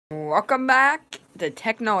Welcome back to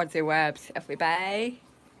Technology Webs, everybody.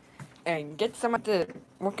 And get some of the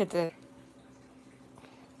look at the.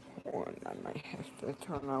 Hold on, I might have to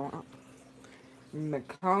turn on the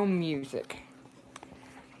calm music.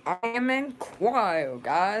 I am in choir,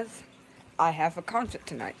 guys. I have a concert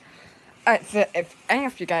tonight. So if any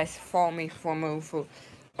of you guys follow me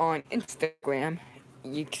on Instagram,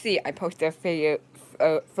 you can see I posted a video,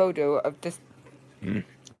 photo of this.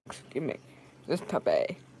 Excuse me, this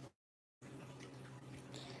puppy.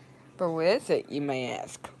 But what is it, you may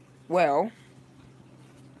ask? Well,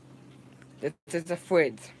 this is a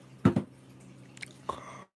fridge.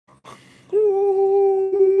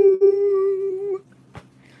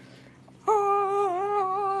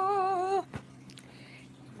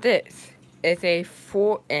 This is a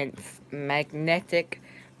 4-inch magnetic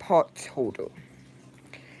parts holder.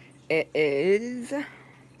 It is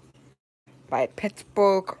by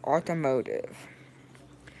Pittsburgh Automotive.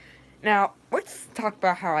 Now, let's talk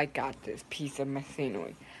about how I got this piece of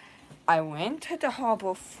machinery. I went to the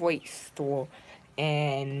Harbor Freight store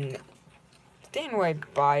and didn't really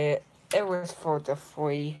buy it. It was for the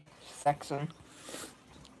free section.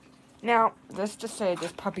 Now, let's just say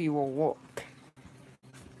this puppy will work.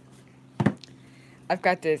 I've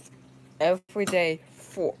got this everyday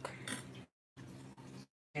fork,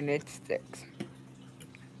 and it sticks.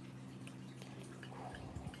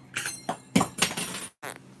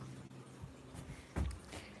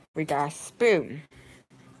 We got a spoon,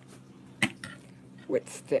 which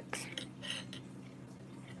sticks.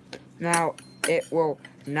 Now, it will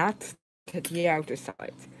not stick to the outer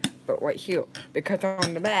side, but right here, because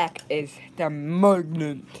on the back is the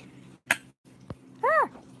magnet. Ah!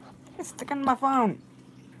 It's sticking to my phone.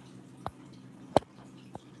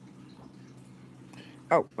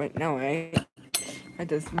 Oh, wait, no, I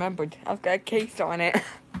just remembered. I've got a case on it.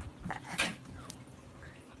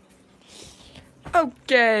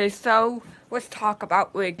 Okay, so let's talk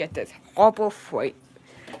about where to get this Harbor Freight.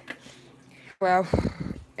 Well,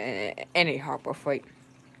 any Harbor Freight.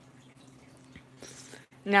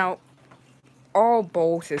 Now, all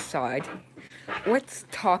balls aside, let's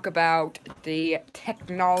talk about the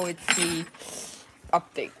technology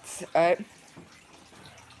updates.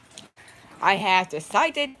 I have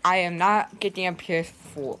decided I am not getting a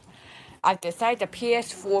PS4. I've decided the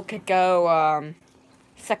PS4 could go,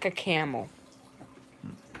 suck a camel.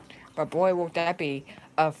 But boy, will that be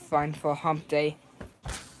fun for Hump Day.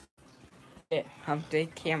 Yeah, Hump Day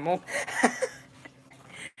Camel.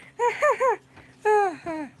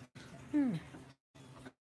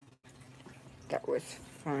 That was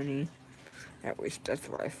funny. That's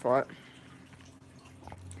what I thought.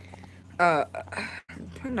 I'm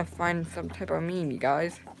trying to find some type of meme, you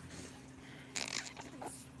guys.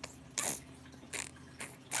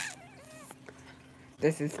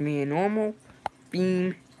 This is me a normal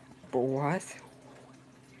beam boss.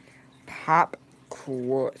 Pop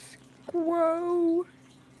cross. Whoa.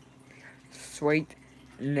 Sweet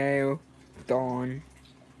nail dawn.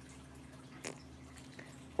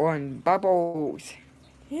 On bubbles.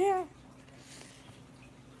 Yeah.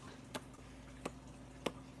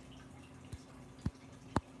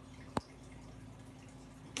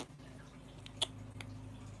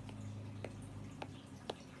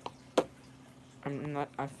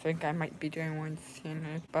 I think I might be doing one seeing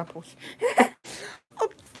the bubbles.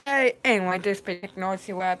 Okay, anyway, this has been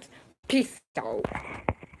Technology Labs. Peace out.